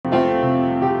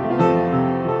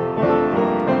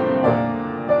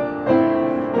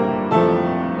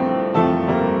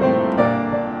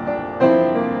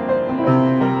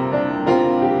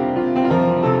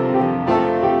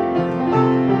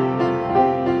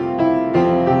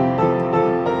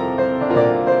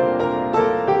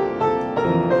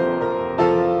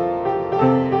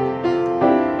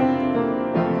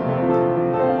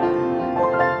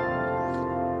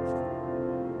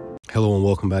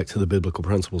back to the Biblical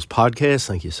Principles Podcast.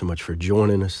 Thank you so much for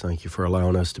joining us. Thank you for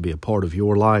allowing us to be a part of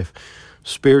your life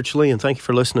spiritually, and thank you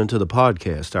for listening to the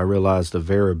podcast. I realize the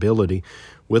variability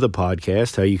with a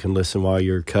podcast, how you can listen while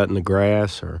you're cutting the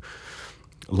grass or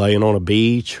laying on a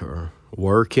beach or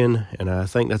working, and I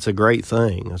think that's a great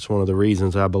thing. That's one of the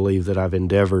reasons I believe that I've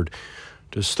endeavored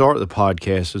to start the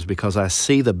podcast, is because I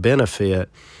see the benefit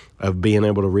of being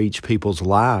able to reach people's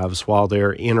lives while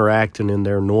they're interacting in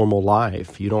their normal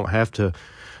life. You don't have to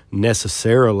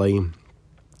necessarily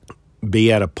be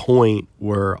at a point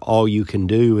where all you can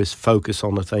do is focus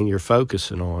on the thing you're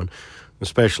focusing on,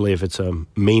 especially if it's a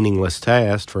meaningless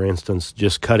task. For instance,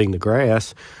 just cutting the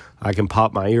grass. I can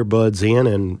pop my earbuds in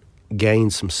and gain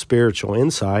some spiritual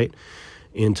insight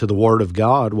into the Word of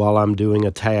God while I'm doing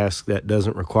a task that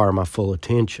doesn't require my full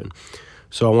attention.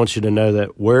 So I want you to know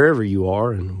that wherever you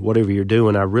are and whatever you're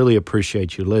doing, I really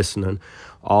appreciate you listening.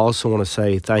 I also want to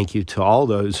say thank you to all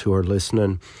those who are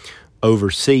listening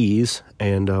overseas,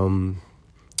 and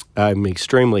I'm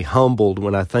extremely humbled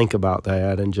when I think about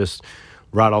that. And just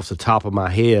right off the top of my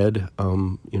head,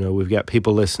 we've got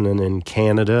people listening in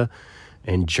Canada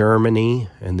and Germany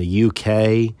and the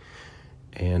UK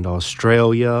and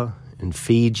Australia and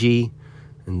Fiji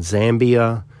and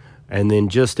Zambia. And then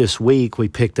just this week, we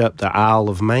picked up the Isle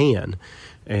of Man.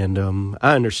 And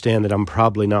I understand that I'm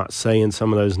probably not saying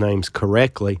some of those names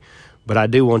correctly, but I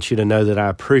do want you to know that I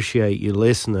appreciate you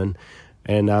listening,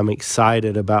 and I'm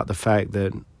excited about the fact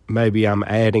that maybe I'm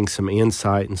adding some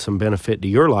insight and some benefit to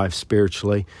your life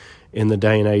spiritually in the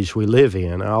day and age we live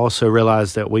in. I also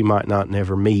realize that we might not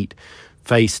never meet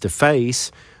face to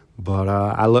face, but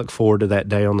I look forward to that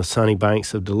day on the sunny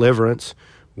banks of deliverance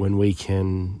when we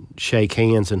can shake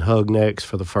hands and hug necks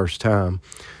for the first time.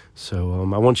 So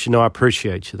I want you to know I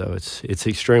appreciate you, though. It's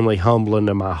extremely humbling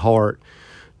to my heart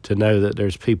to know that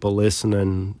there's people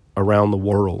listening around the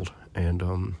world, and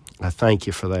I thank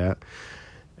you for that.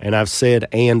 And I've said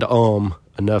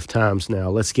enough times now.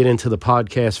 Let's get into the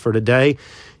podcast for today.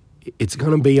 It's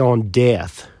going to be on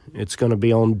death. I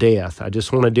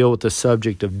just want to deal with the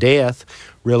subject of death,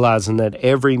 realizing that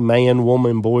every man,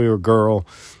 woman, boy, or girl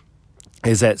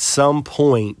is at some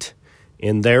point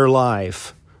in their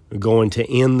life going to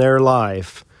end their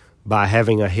life by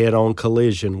having a head-on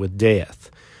collision with death.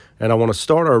 And I want to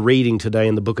start our reading today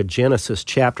in the book of Genesis,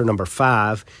 chapter number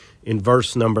 5, in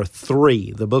verse number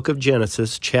 3. The book of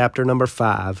Genesis, chapter number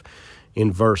 5,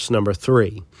 in verse number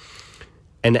 3.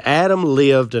 And Adam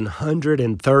lived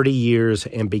 130 years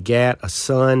and begat a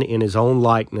son in his own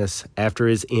likeness after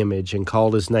his image, and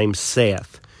called his name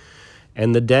Seth.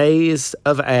 And the days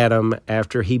of Adam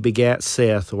after he begat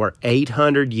Seth were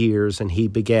 800 years, and he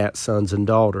begat sons and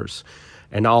daughters.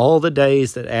 And all the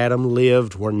days that Adam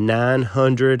lived were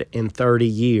 930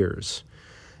 years,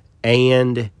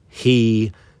 and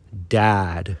he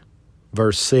died.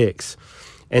 Verse 6.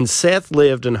 And Seth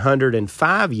lived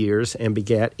 105 years and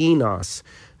begat Enos.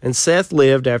 And Seth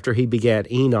lived after he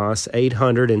begat Enos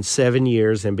 807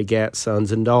 years and begat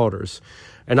sons and daughters.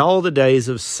 And all the days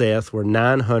of Seth were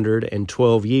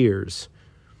 912 years,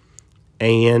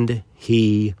 and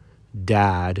he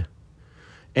died.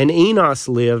 And Enos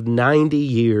lived 90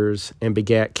 years and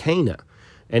begat Cana.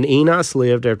 And Enos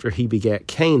lived after he begat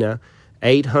Cana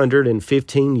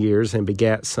 815 years and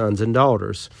begat sons and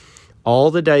daughters.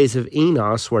 All the days of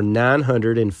Enos were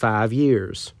 905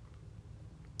 years,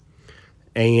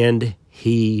 and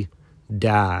he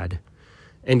died.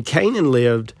 And Canaan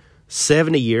lived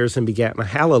 70 years and begat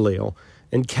Mahalaleel.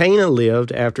 And Cana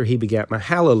lived after he begat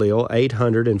Mahalaleel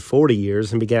 840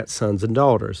 years and begat sons and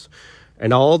daughters.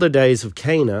 And all the days of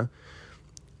Cana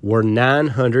were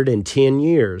 910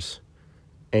 years,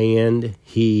 and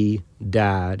he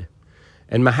died.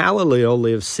 And Mahalaleel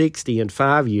lived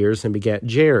 65 years and begat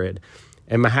Jared.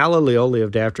 And Mahalaleel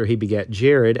lived after he begat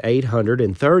Jared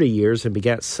 830 years and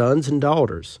begat sons and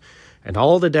daughters. And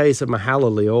all the days of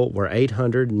Mahalaleel were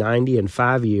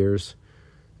 895 years,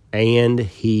 and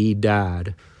he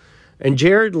died. And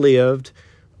Jared lived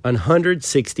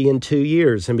 162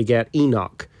 years and begat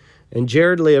Enoch. And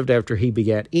Jared lived after he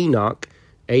begat Enoch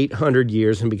 800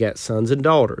 years and begat sons and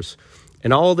daughters.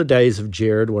 And all the days of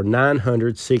Jared were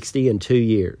 962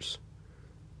 years,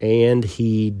 and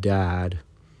he died.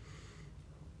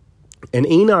 And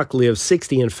Enoch lived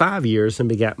 65 years and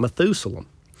begat Methuselah.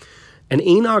 And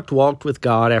Enoch walked with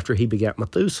God after he begat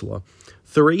Methuselah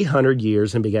 300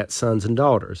 years and begat sons and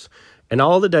daughters. And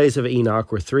all the days of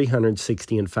Enoch were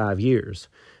 365 years.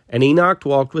 And Enoch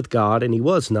walked with God, and he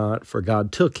was not, for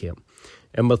God took him.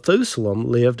 And Methuselah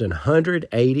lived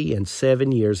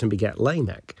 187 years and begat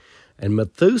Lamech. And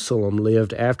Methuselah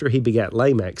lived after he begat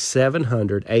Lamech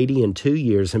 782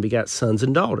 years and begat sons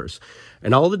and daughters.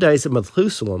 And all the days of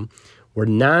Methuselah were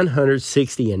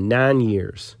 969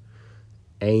 years,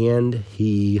 and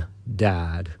he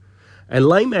died. And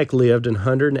Lamech lived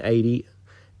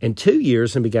 182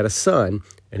 years and begat a son,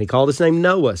 and he called his name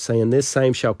Noah, saying, This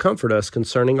same shall comfort us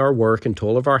concerning our work and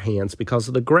toil of our hands, because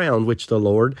of the ground which the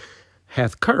Lord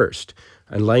hath cursed.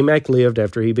 And Lamech lived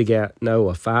after he begat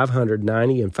Noah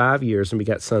 595 years, and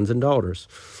begat sons and daughters.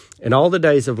 And all the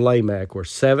days of Lamech were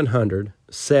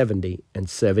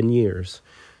 777 years,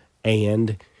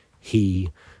 and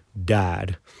he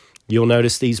died. You'll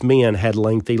notice these men had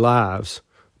lengthy lives,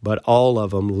 but all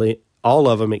of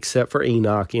them except for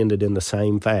Enoch ended in the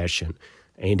same fashion,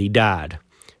 and he died.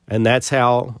 And that's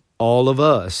how all of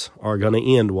us are going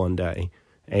to end one day.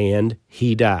 And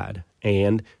he died,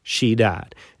 and she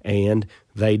died, and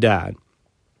they died.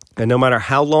 And no matter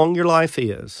how long your life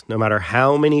is, no matter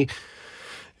how many,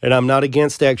 and I'm not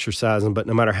against exercising, but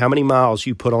no matter how many miles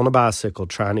you put on a bicycle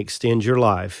trying to extend your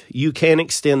life, you can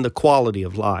extend the quality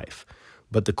of life,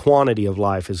 but the quantity of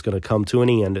life is going to come to an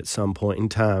end at some point in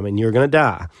time, and you're going to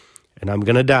die, and I'm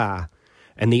going to die.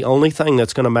 And the only thing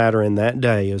that's going to matter in that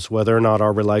day is whether or not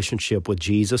our relationship with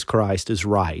Jesus Christ is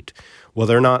right,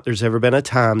 whether or not there's ever been a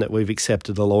time that we've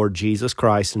accepted the Lord Jesus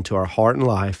Christ into our heart and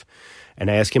life and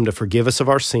asked Him to forgive us of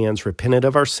our sins, repented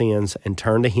of our sins, and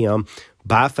turned to Him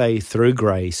by faith through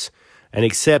grace and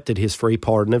accepted His free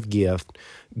pardon of gift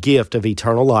of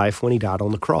eternal life when He died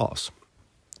on the cross.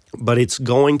 But it's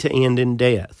going to end in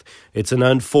death. It's an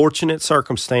unfortunate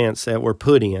circumstance that we're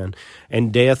put in,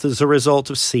 and death is a result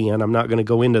of sin. I'm not going to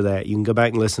go into that. You can go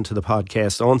back and listen to the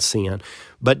podcast on sin.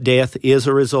 But death is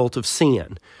a result of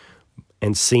sin,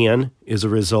 and sin is a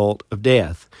result of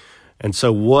death. And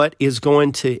so what is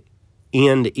going to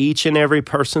end each and every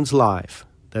person's life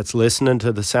that's listening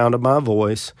to the sound of my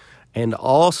voice, and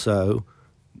also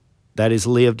that is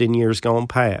lived in years gone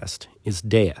past, is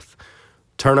death.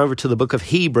 Turn over to the book of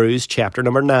Hebrews, chapter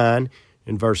number 9,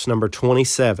 in verse number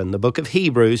 27. The book of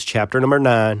Hebrews, chapter number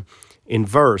 9, in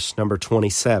verse number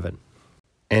 27.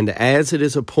 And as it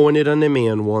is appointed unto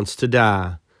men once to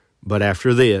die, but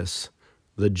after this,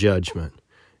 the judgment.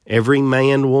 Every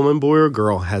man, woman, boy, or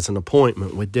girl has an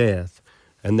appointment with death,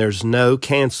 and there's no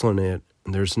canceling it,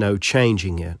 and there's no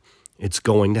changing it. It's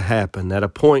going to happen. That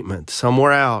appointment,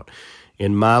 somewhere out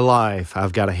in my life,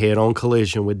 I've got a head-on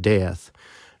collision with death.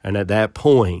 And at that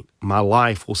point, my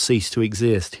life will cease to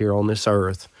exist here on this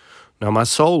earth. Now, my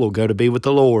soul will go to be with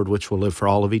the Lord, which will live for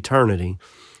all of eternity.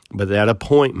 But that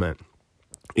appointment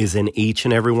is in each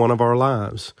and every one of our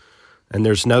lives. And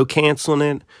there's no canceling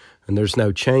it, and there's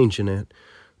no changing it.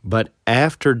 But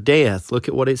after death, look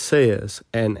at what it says.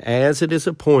 And as it is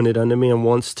appointed unto men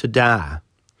once to die,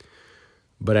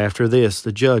 but after this,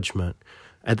 the judgment.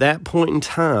 At that point in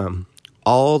time,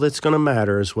 all that's going to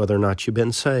matter is whether or not you've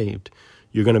been saved.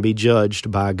 You're going to be judged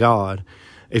by God.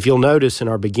 If you'll notice in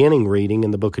our beginning reading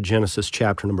in the book of Genesis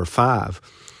chapter number 5,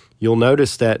 you'll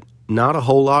notice that not a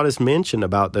whole lot is mentioned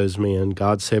about those men.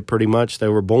 God said pretty much they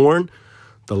were born,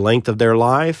 the length of their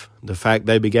life, the fact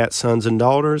they begat sons and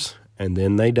daughters, and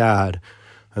then they died.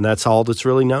 And that's all that's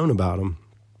really known about them.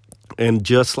 And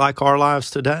just like our lives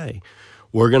today,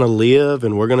 we're going to live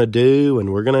and we're going to do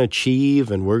and we're going to achieve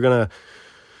and we're going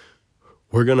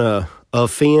to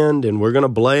offend and we're going to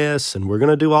bless and we're going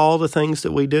to do all the things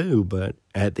that we do. But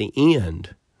at the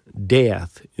end,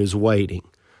 death is waiting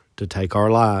to take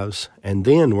our lives. And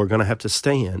then we're going to have to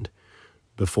stand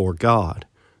before God.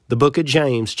 The book of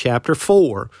James, chapter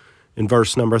 4, in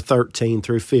verse number 13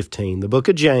 through 15. The book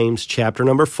of James, chapter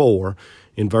number 4,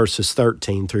 in verses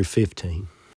 13 through 15.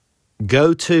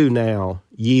 Go to now,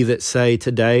 ye that say,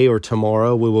 today or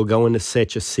tomorrow we will go into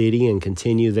such a city and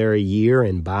continue there a year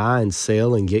and buy and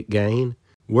sell and get gain.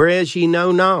 Whereas ye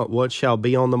know not what shall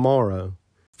be on the morrow.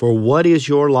 For what is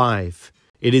your life?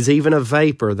 It is even a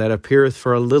vapor that appeareth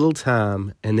for a little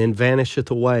time and then vanisheth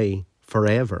away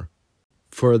forever.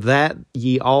 For that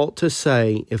ye ought to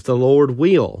say, if the Lord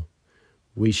will,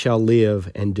 we shall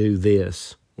live and do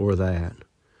this or that.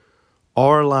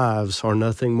 Our lives are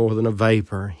nothing more than a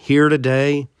vapor. Here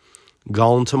today,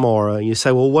 gone tomorrow. You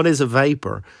say, well, what is a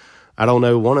vapor? I don't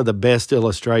know. One of the best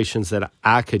illustrations that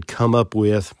I could come up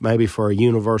with, maybe for a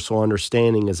universal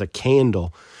understanding, is a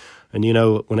candle. And you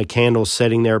know, when a candle's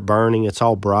sitting there burning, it's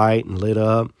all bright and lit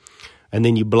up. And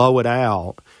then you blow it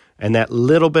out. And that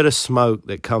little bit of smoke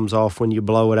that comes off when you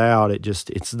blow it out,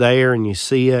 it's there and you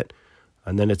see it,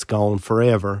 and then it's gone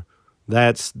forever.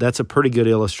 That's a pretty good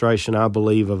illustration, I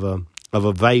believe, of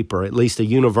a vapor, at least a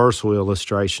universal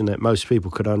illustration that most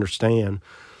people could understand.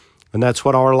 And that's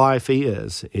what our life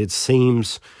is. It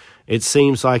seems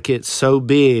like it's so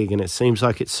big and it seems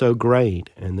like it's so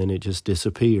great, and then it just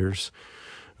disappears.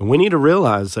 And we need to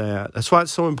realize that. That's why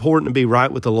it's so important to be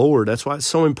right with the Lord. That's why it's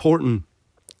so important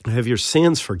to have your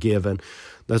sins forgiven.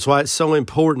 That's why it's so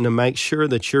important to make sure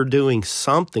that you're doing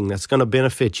something that's going to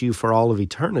benefit you for all of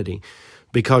eternity,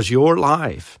 because your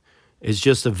life is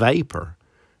just a vapor.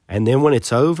 And then when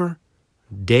it's over,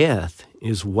 death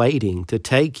is waiting to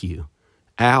take you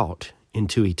out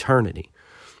into eternity.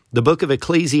 The book of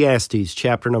Ecclesiastes,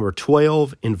 chapter number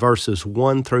 12, in verses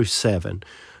 1 through 7.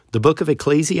 The book of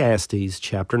Ecclesiastes,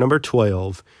 chapter number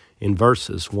 12, in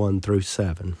verses 1 through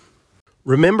 7.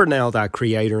 Remember now thy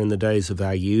Creator in the days of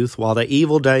thy youth, while the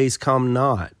evil days come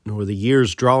not, nor the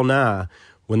years draw nigh,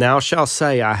 when thou shalt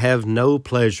say, I have no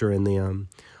pleasure in them.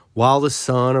 While the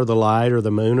sun or the light or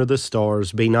the moon or the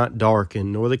stars be not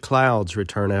darkened, nor the clouds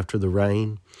return after the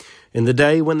rain. In the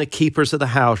day when the keepers of the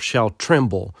house shall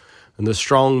tremble, and the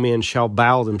strong men shall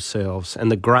bow themselves, and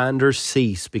the grinders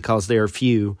cease because they are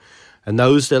few, and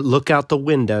those that look out the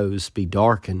windows be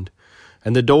darkened,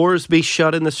 and the doors be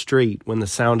shut in the street when the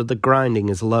sound of the grinding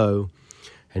is low.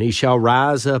 And he shall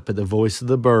rise up at the voice of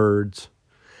the birds,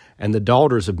 and the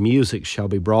daughters of music shall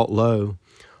be brought low.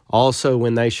 Also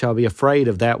when they shall be afraid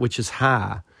of that which is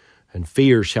high, and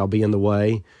fear shall be in the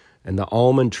way, and the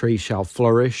almond tree shall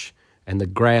flourish, and the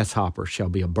grasshopper shall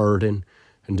be a burden,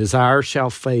 and desire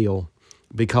shall fail,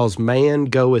 because man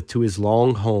goeth to his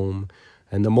long home,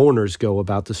 and the mourners go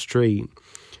about the street.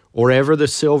 Or ever the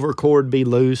silver cord be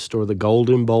loosed, or the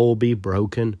golden bowl be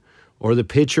broken, or the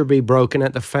pitcher be broken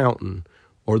at the fountain,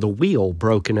 or the wheel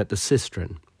broken at the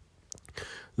cistern.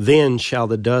 Then shall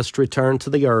the dust return to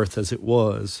the earth as it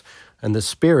was, and the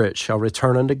spirit shall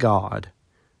return unto God,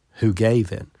 who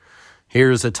gave it.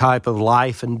 Here's a type of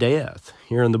life and death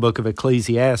here in the book of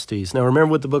Ecclesiastes. Now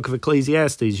remember, with the book of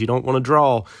Ecclesiastes, you don't want to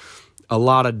draw a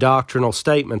lot of doctrinal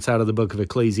statements out of the book of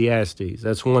Ecclesiastes.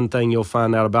 That's one thing you'll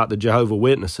find out about the Jehovah's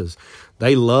Witnesses.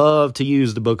 They love to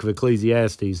use the book of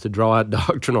Ecclesiastes to draw out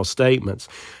doctrinal statements.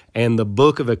 And the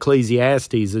book of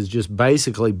Ecclesiastes is just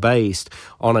basically based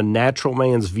on a natural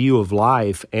man's view of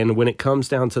life. And when it comes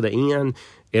down to the end,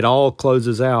 it all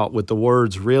closes out with the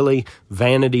words, really,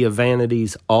 vanity of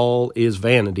vanities, all is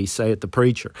vanity, saith the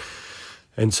preacher.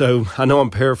 And so I know I'm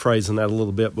paraphrasing that a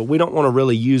little bit, but we don't want to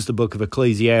really use the book of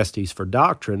Ecclesiastes for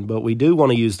doctrine, but we do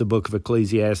want to use the book of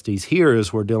Ecclesiastes here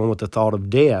as we're dealing with the thought of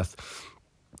death.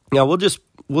 Now, we'll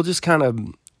just kind of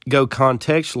go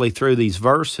contextually through these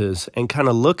verses and kind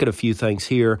of look at a few things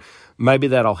here. Maybe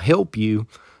that'll help you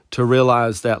to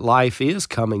realize that life is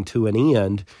coming to an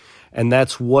end, and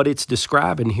that's what it's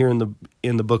describing here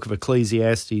in the book of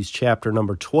Ecclesiastes, chapter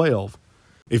number 12.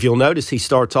 If you'll notice, he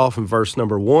starts off in verse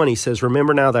number 1. He says,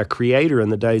 remember now thy Creator in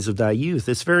the days of thy youth.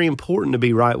 It's very important to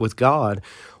be right with God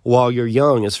while you're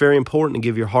young. It's very important to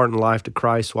give your heart and life to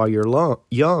Christ while you're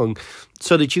young,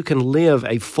 so that you can live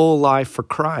a full life for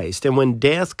Christ. And when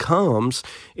death comes,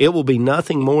 it will be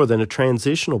nothing more than a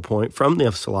transitional point from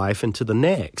this life into the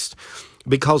next.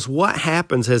 Because what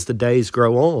happens as the days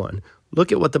grow on?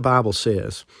 Look at what the Bible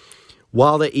says.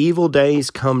 While the evil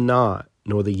days come not,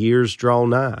 nor the years draw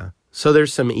nigh. So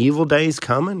there's some evil days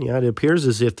coming. Yeah, it appears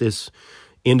as if this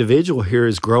individual here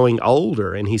is growing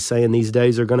older, and he's saying these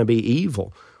days are going to be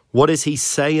evil. What does he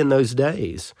say in those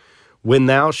days? When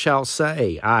thou shalt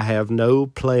say, I have no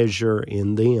pleasure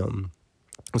in them.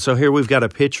 So here we've got a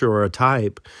picture or a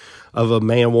type of a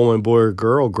man, woman, boy, or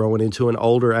girl growing into an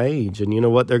older age. And you know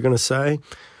what they're going to say?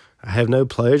 I have no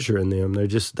pleasure in them.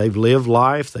 They've lived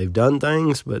life, they've done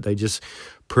things, but they just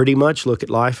pretty much look at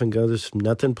life and go, there's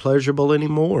nothing pleasurable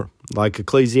anymore. Like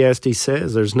Ecclesiastes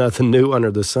says, there's nothing new under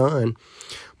the sun.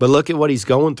 But look at what he's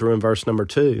going through in verse number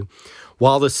 2.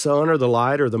 While the sun or the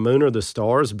light or the moon or the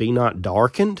stars be not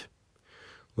darkened.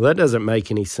 Well, that doesn't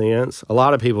make any sense. A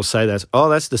lot of people say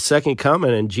that's the second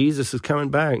coming and Jesus is coming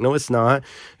back. No, it's not.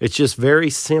 It's just very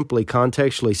simply,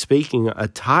 contextually speaking, a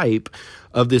type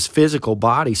of this physical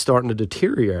body starting to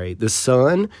deteriorate. The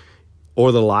sun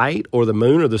or the light or the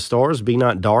moon or the stars be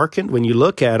not darkened. When you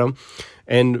look at them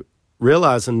and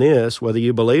realizing this, whether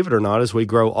you believe it or not, as we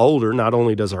grow older, not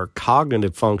only does our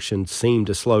cognitive function seem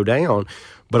to slow down,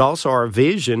 but also our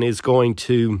vision is going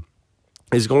to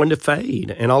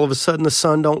fade. And all of a sudden the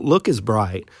sun don't look as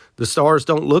bright. The stars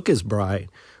don't look as bright.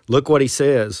 Look what he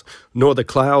says, nor the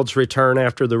clouds return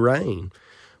after the rain.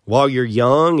 While you're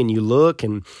young and you look,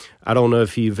 and I don't know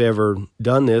if you've ever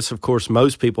done this. Of course,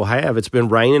 most people have. It's been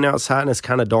raining outside and it's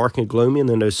kind of dark and gloomy, and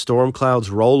then those storm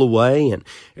clouds roll away and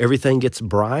everything gets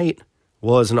bright.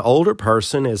 Well, as an older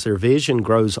person, as their vision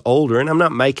grows older, and I'm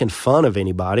not making fun of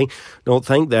anybody, don't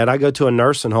think that. I go to a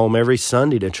nursing home every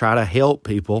Sunday to try to help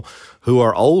people who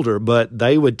are older, but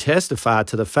they would testify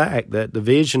to the fact that the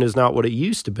vision is not what it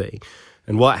used to be.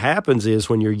 And what happens is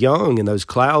when you're young and those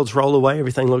clouds roll away,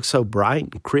 everything looks so bright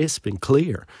and crisp and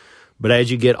clear. But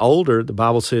as you get older, the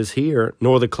Bible says here,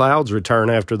 nor the clouds return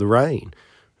after the rain.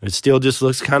 It still just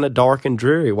looks kind of dark and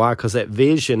dreary. Why? Because that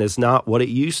vision is not what it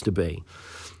used to be.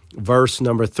 Verse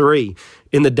number 3,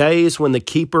 in the days when the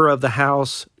keeper of the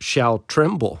house shall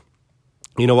tremble.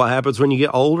 You know what happens when you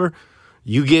get older?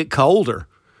 You get colder.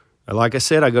 Like I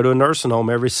said, I go to a nursing home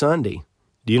every Sunday.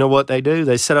 Do you know what they do?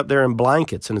 They sit up there in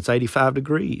blankets and it's 85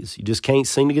 degrees. You just can't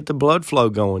seem to get the blood flow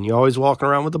going. You're always walking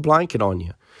around with a blanket on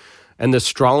you. And the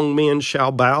strong men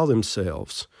shall bow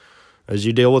themselves. As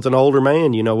you deal with an older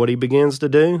man, you know what he begins to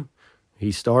do?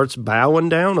 He starts bowing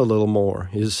down a little more.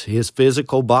 His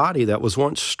physical body that was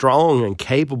once strong and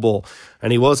capable,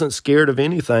 and he wasn't scared of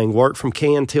anything, worked from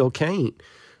can till can't,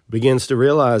 begins to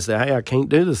realize that, hey, I can't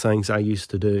do the things I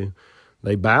used to do.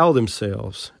 They bow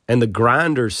themselves, and the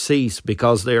grinders cease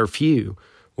because they are few.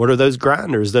 What are those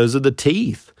grinders? Those are the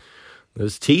teeth.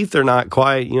 Those teeth are not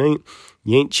quite, you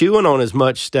ain't chewing on as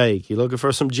much steak. You're looking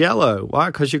for some Jell-O. Why?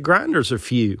 Because your grinders are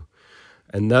few.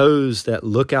 And those that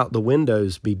look out the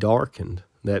windows be darkened.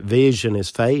 That vision is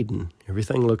fading.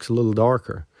 Everything looks a little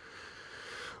darker.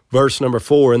 Verse number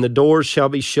 4, and the doors shall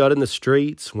be shut in the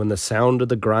streets when the sound of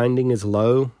the grinding is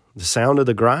low. The sound of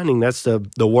the grinding, that's the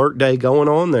work day going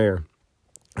on there.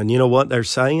 And you know what they're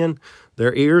saying?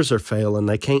 Their ears are failing.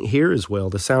 They can't hear as well.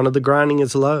 The sound of the grinding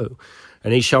is low.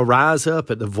 And he shall rise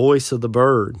up at the voice of the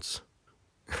birds.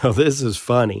 Oh, this is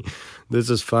funny. This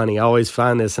is funny. I always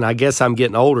find this, and I guess I'm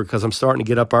getting older because I'm starting to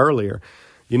get up earlier.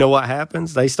 You know what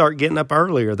happens? They start getting up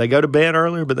earlier. They go to bed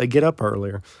earlier, but they get up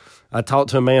earlier. I talked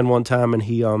to a man one time, and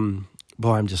he,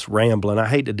 boy, I'm just rambling. I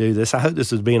hate to do this. I hope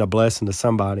this is being a blessing to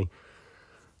somebody.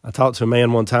 I talked to a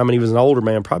man one time, and he was an older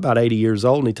man, probably about 80 years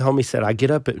old, and he told me, he said, I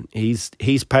get up at,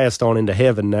 he's passed on into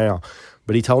heaven now,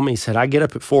 but he told me, he said, I get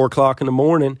up at 4 o'clock in the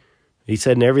morning. He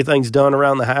said, and everything's done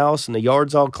around the house and the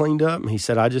yard's all cleaned up. And he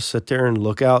said, I just sit there and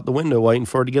look out the window waiting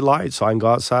for it to get light so I can go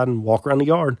outside and walk around the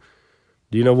yard.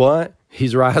 Do you know what?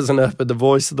 He's rising up at the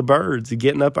voice of the birds. He's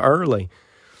getting up early.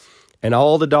 And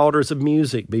all the daughters of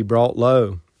music be brought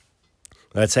low.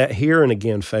 That's that hearing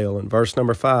again failing. Verse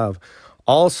number 5.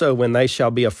 Also when they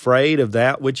shall be afraid of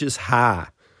that which is high.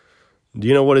 Do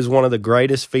you know what is one of the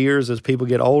greatest fears as people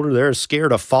get older? They're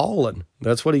scared of falling.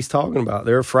 That's what he's talking about.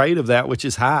 They're afraid of that which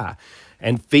is high.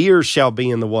 And fear shall be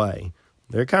in the way.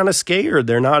 They're kind of scared.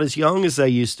 They're not as young as they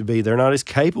used to be. They're not as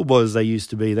capable as they used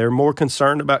to be. They're more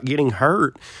concerned about getting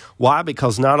hurt. Why?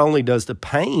 Because not only does the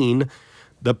pain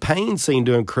seem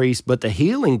to increase, but the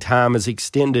healing time is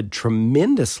extended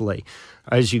tremendously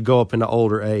as you go up into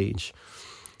older age.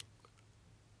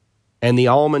 And the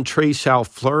almond tree shall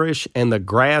flourish, and the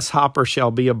grasshopper shall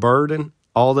be a burden.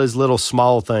 All those little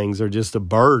small things are just a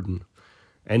burden.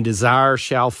 And desire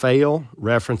shall fail,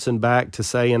 referencing back to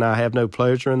saying, I have no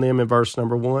pleasure in them in verse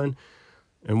number 1.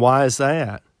 And why is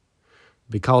that?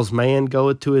 Because man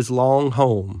goeth to his long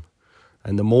home,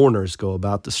 and the mourners go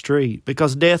about the street.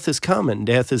 Because death is coming.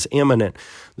 Death is imminent.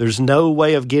 There's no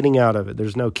way of getting out of it.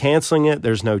 There's no canceling it.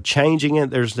 There's no changing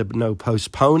it. There's no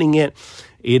postponing it.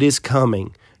 It is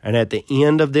coming. And at the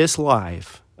end of this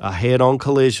life, a head-on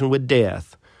collision with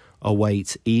death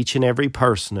awaits each and every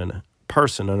person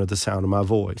under the sound of my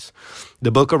voice.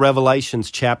 The book of Revelations,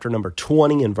 chapter number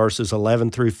 20 and verses 11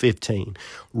 through 15.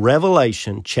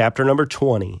 Revelation, chapter number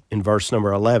 20 and verse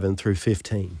number 11 through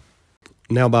 15.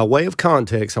 Now, by way of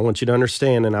context, I want you to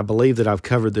understand, and I believe that I've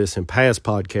covered this in past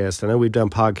podcasts. I know we've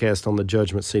done podcasts on the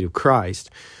judgment seat of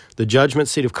Christ. The judgment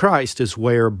seat of Christ is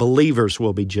where believers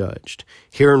will be judged.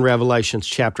 Here in Revelations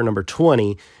chapter number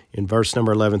 20, in verse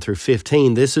number 11 through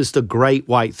 15, this is the great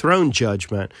white throne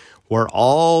judgment where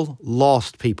all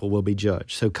lost people will be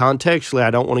judged. So contextually,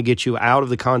 I don't want to get you out of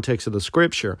the context of the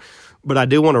scripture, but I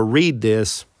do want to read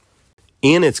this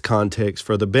in its context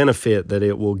for the benefit that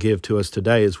it will give to us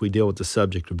today as we deal with the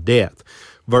subject of death.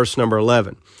 Verse number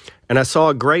 11. And I saw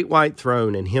a great white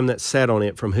throne, and him that sat on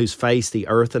it, from whose face the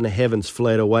earth and the heavens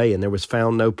fled away, and there was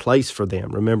found no place for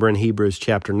them. Remember in Hebrews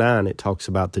chapter 9, it talks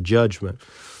about the judgment.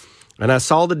 And I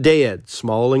saw the dead,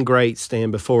 small and great,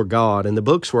 stand before God, and the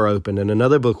books were opened, and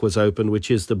another book was opened, which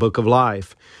is the book of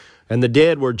life. And the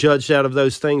dead were judged out of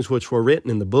those things which were written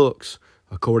in the books,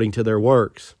 according to their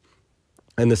works.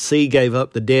 And the sea gave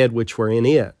up the dead which were in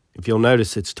it. If you'll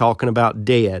notice, it's talking about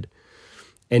dead.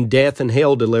 And death and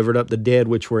hell delivered up the dead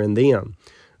which were in them.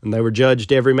 And they were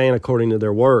judged every man according to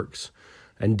their works.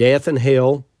 And death and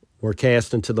hell were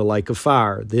cast into the lake of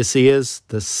fire. This is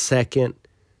the second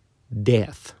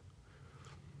death.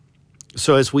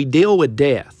 So as we deal with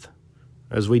death,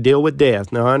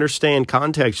 now I understand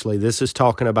contextually this is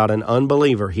talking about an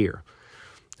unbeliever here.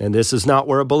 And this is not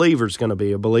where a believer is going to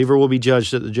be. A believer will be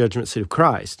judged at the judgment seat of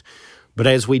Christ. But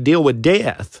as we deal with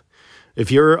death,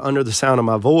 if you're under the sound of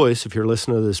my voice, if you're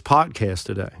listening to this podcast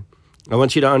today, I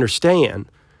want you to understand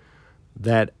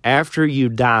that after you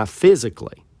die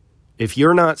physically, if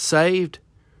you're not saved,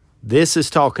 this is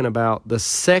talking about the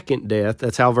second death.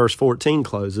 That's how verse 14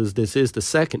 closes. This is the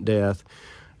second death,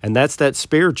 and that's that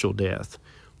spiritual death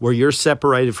where you're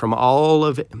separated from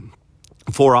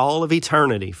for all of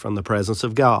eternity from the presence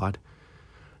of God.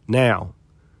 Now,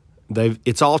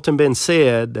 it's often been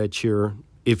said that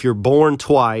if you're born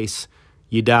twice,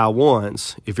 you die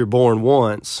once. If you're born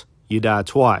once, you die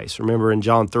twice. Remember in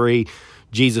John 3,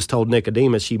 Jesus told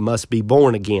Nicodemus, you must be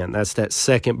born again. That's that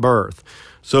second birth.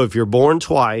 So if you're born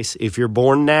twice, if you're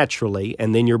born naturally,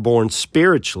 and then you're born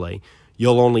spiritually,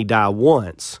 you'll only die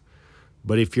once.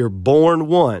 But if you're born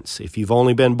once, if you've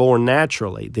only been born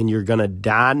naturally, then you're going to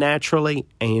die naturally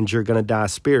and you're going to die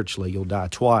spiritually. You'll die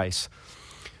twice.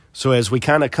 So as we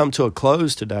kind of come to a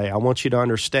close today, I want you to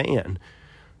understand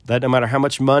that no matter how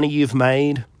much money you've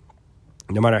made,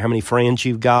 no matter how many friends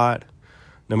you've got,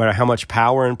 no matter how much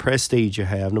power and prestige you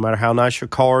have, no matter how nice your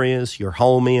car is, your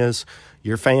home is,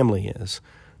 your family is,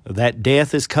 that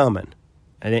death is coming.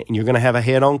 And you're going to have a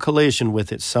head-on collision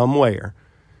with it somewhere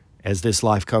as this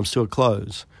life comes to a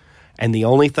close. And the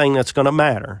only thing that's going to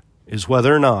matter is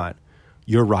whether or not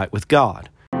you're right with God.